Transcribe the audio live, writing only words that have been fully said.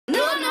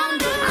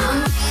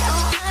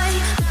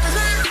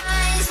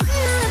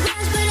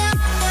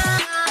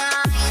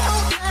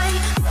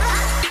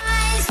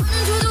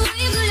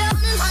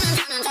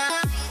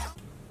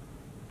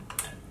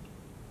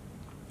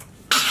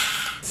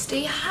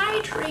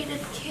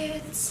excited,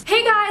 kids.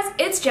 Hey guys,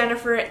 it's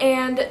Jennifer,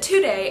 and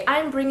today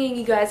I'm bringing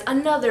you guys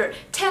another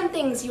 10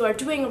 things you are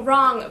doing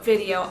wrong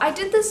video. I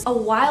did this a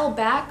while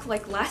back,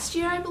 like last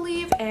year I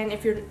believe, and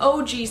if you're an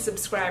OG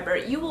subscriber,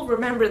 you will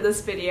remember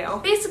this video.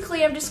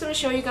 Basically, I'm just going to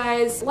show you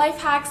guys life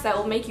hacks that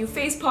will make you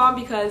facepalm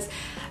because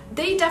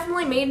they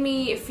definitely made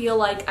me feel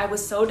like I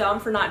was so dumb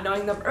for not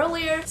knowing them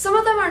earlier. Some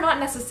of them are not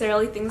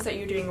necessarily things that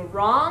you're doing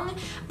wrong,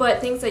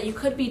 but things that you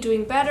could be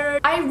doing better.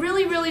 I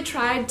really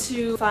tried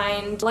to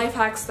find life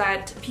hacks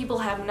that people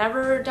have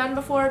never done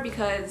before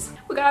because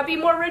we gotta be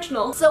more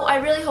original. So I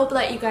really hope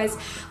that you guys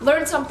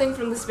learned something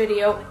from this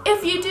video.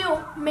 If you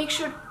do, make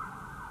sure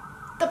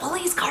the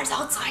police car's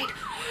outside.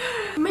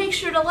 Make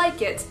sure to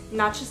like it,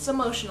 not just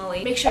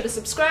emotionally. Make sure to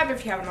subscribe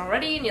if you haven't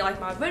already and you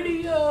like my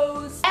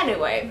videos.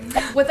 Anyway,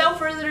 without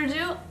further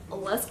ado,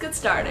 let's get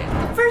started.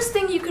 First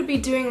thing you could be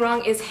doing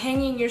wrong is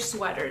hanging your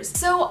sweaters.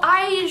 So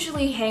I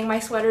usually hang my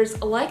sweaters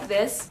like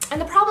this,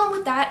 and the problem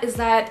with that is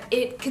that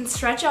it can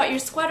stretch out your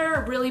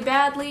sweater really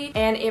badly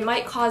and it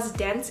might cause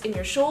dents in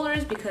your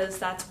shoulders because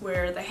that's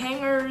where the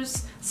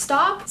hangers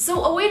stop.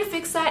 So a way to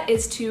fix that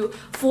is to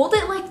fold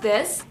it like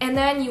this, and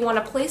then you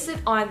want to place it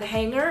on the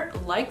hanger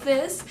like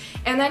this,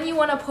 and then you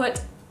want to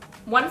put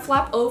one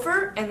flap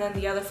over and then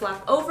the other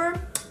flap over,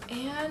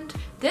 and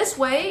this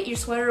way your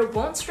sweater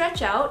won't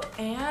stretch out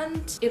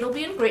and it'll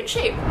be in great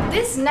shape.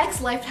 This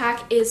next life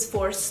hack is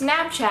for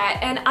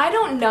Snapchat, and I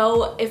don't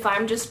know if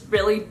I'm just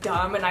really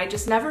dumb and I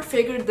just never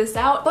figured this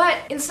out, but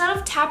instead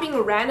of tapping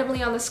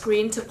randomly on the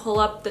screen to pull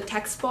up the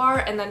text bar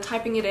and then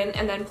typing it in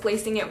and then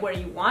placing it where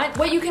you want,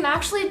 what you can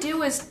actually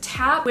do is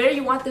tap where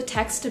you want the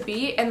text to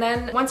be, and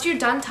then once you're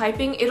done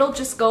typing, it'll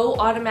just go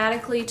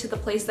automatically to the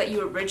place that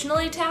you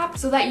originally tapped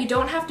so that you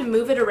don't have to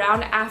move it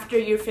around after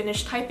you're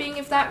finished typing,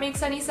 if that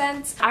makes any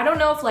sense. I don't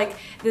know if like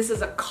this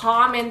is a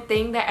common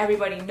thing that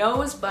everybody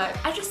knows, but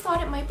I just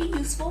thought it might be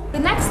useful. The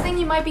next thing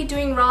you might be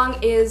doing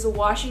wrong is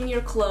washing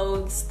your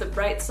clothes the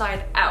right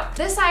side out.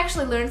 This I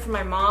actually learned from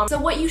my mom. So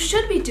what you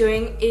should be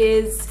doing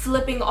is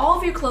flipping all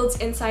of your clothes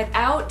inside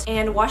out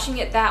and washing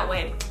it that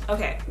way.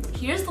 Okay,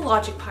 here's the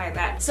logic behind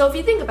that. So if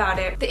you think about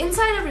it, the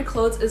inside of your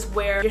clothes is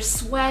where your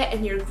sweat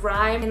and your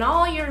grime and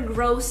all your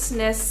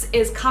grossness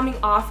is coming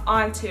off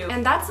onto,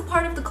 and that's the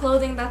part of the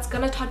clothing that's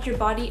gonna touch your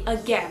body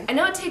again. I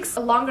know it takes a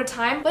longer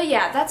time, but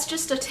yeah, that's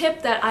just a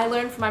tip that I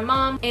learned from my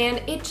mom, and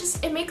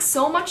it makes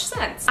so much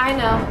sense. I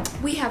know,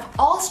 we have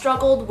all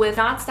struggled with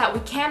knots that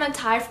we can't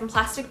untie from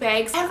plastic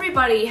bags.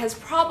 Everybody has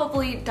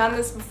probably done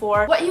this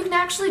before. What you can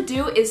actually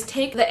do is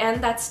take the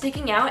end that's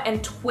sticking out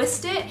and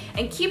twist it,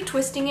 and keep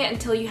twisting it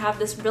until you have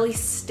this really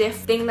stiff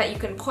thing that you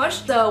can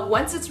push. So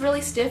once it's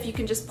really stiff, you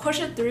can just push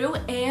it through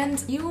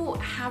and you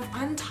have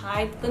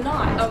untied the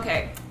knot.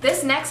 Okay,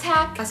 this next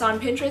hack I saw on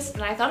Pinterest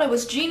and I thought it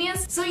was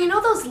genius. So you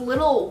know those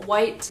little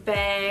white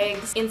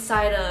bags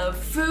inside of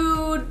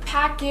food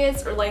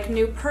packets or like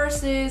new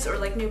purses or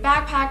like new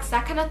backpacks,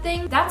 that kind of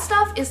thing? That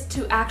stuff is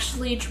to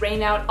actually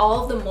drain out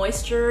all of the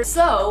moisture.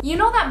 So you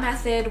know that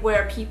method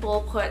where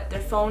people put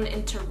their phone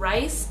into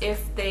rice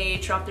if they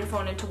drop their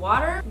phone into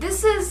water?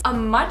 This is a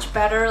much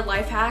better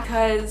life hack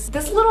because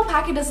this little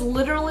packet is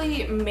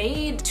literally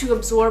made to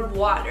absorb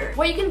water.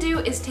 What you can do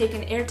is take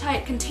an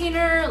airtight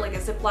container, like a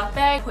Ziploc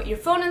bag, put your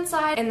phone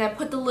inside, and then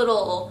put the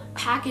little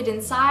packet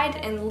inside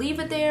and leave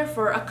it there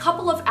for a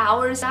couple of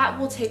hours. That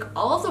will take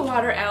all of the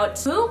water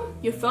out. Boom,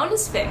 your phone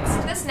is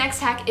fixed. This next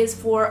hack is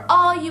for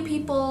all you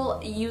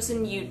people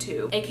using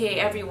YouTube, aka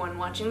everyone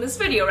watching this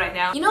video right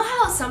now. You know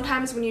how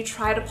sometimes when you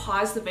try to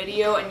pause the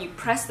video and you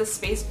press the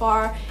space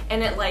bar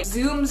and it like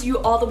zooms you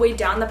all the way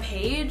down the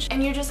page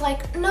and you're just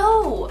like,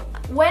 no,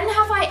 when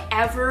have I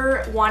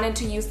ever wanted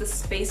to use the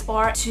space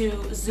bar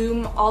to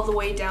zoom all the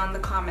way down the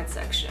comment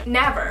section?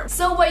 Never.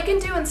 So what you can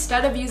do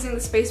instead of using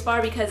the space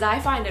bar, because I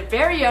find it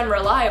very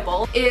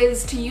unreliable,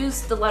 is to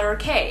use the letter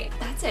K.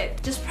 That's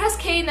it. Just press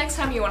K next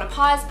time you want to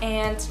pause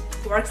and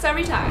it works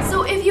every time.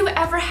 So if you've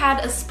ever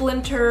had a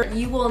splinter,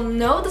 you will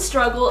know the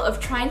struggle of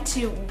trying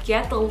to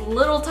get the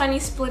little tiny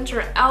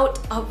splinter out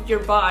of your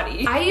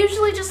body. I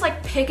usually just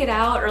like pick it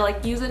out or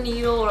like use a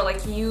needle or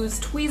like use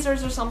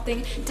tweezers or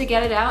something to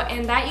get it out,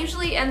 and that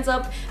usually ends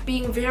up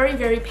being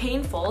very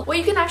painful. What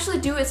you can actually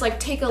do is like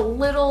take a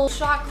little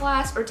shot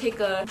glass or take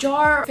a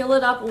jar, fill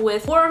it up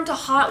with warm to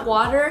hot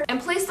water, and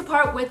place the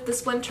part with the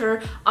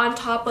splinter on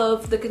top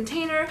of the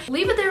container.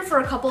 Leave it there for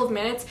a couple of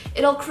minutes.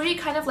 It'll create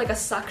kind of like a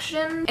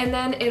suction, and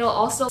then it'll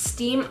also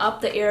steam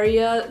up the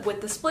area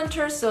with the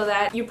splinter so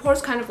that your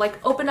pores kind of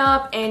like open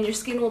up and your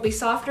skin will be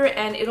softer,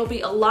 and it'll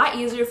be a lot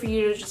easier for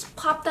you to just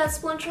pop that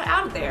splinter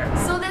out of there.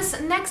 So this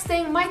next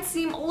thing might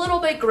seem a little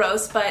bit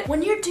gross, but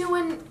when you're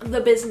doing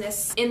the business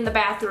grossness in the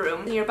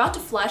bathroom and you're about to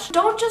flush,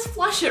 don't just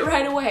flush it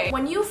right away.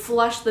 When you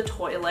flush the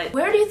toilet,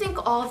 where do you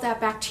think all of that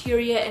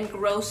bacteria and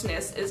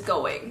grossness is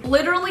going?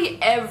 Literally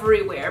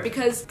everywhere,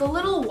 because the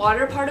little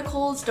water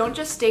particles don't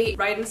just stay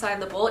right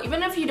inside the bowl.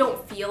 Even if you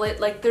don't feel it,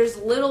 like there's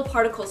little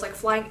particles like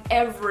flying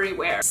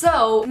everywhere.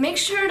 So make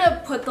sure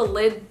to put the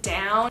lid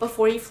down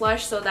before you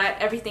flush so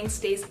that everything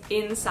stays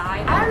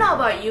inside. I don't know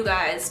about you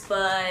guys,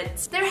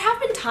 but there have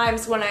been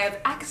times when I have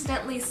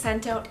accidentally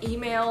sent out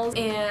emails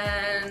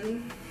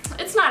and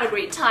it's not a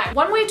great time.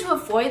 One way to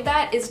avoid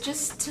that is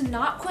just to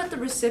not put the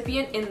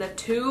recipient in the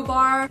to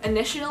bar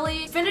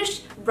initially.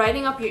 Finish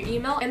writing up your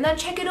email and then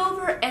check it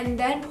over and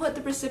then put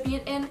the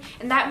recipient in,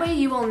 and that way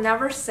you will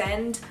never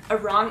send a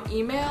wrong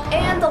email.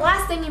 And the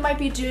last thing you might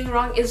be doing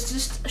wrong is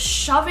just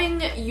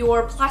shoving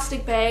your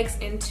plastic bags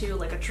into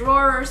like a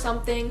drawer or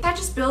something. That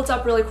just builds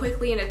up really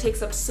quickly and it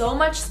takes up so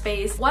much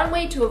space. One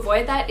way to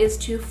avoid that is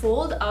to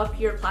fold up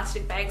your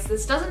plastic bags.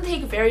 This doesn't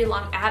take very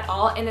long at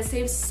all and it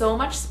saves so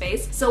much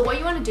space. So what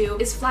you want to do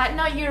is flatten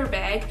out your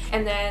bag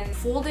and then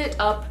fold it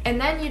up,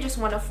 and then you just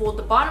want to fold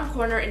the bottom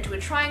corner into a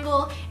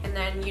triangle, and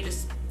then you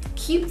just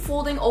keep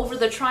folding over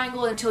the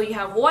triangle until you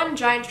have one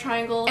giant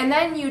triangle, and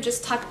then you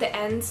just tuck the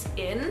ends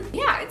in.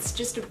 Yeah, it's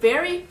just a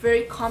very,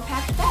 very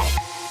compact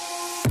bag.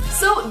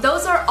 So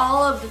those are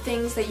all of the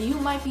things that you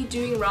might be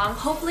doing wrong.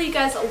 Hopefully you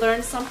guys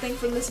learned something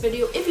from this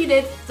video. If you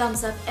did,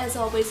 thumbs up. As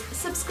always,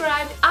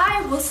 subscribe.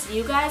 I will see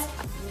you guys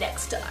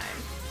next time.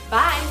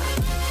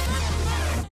 Bye!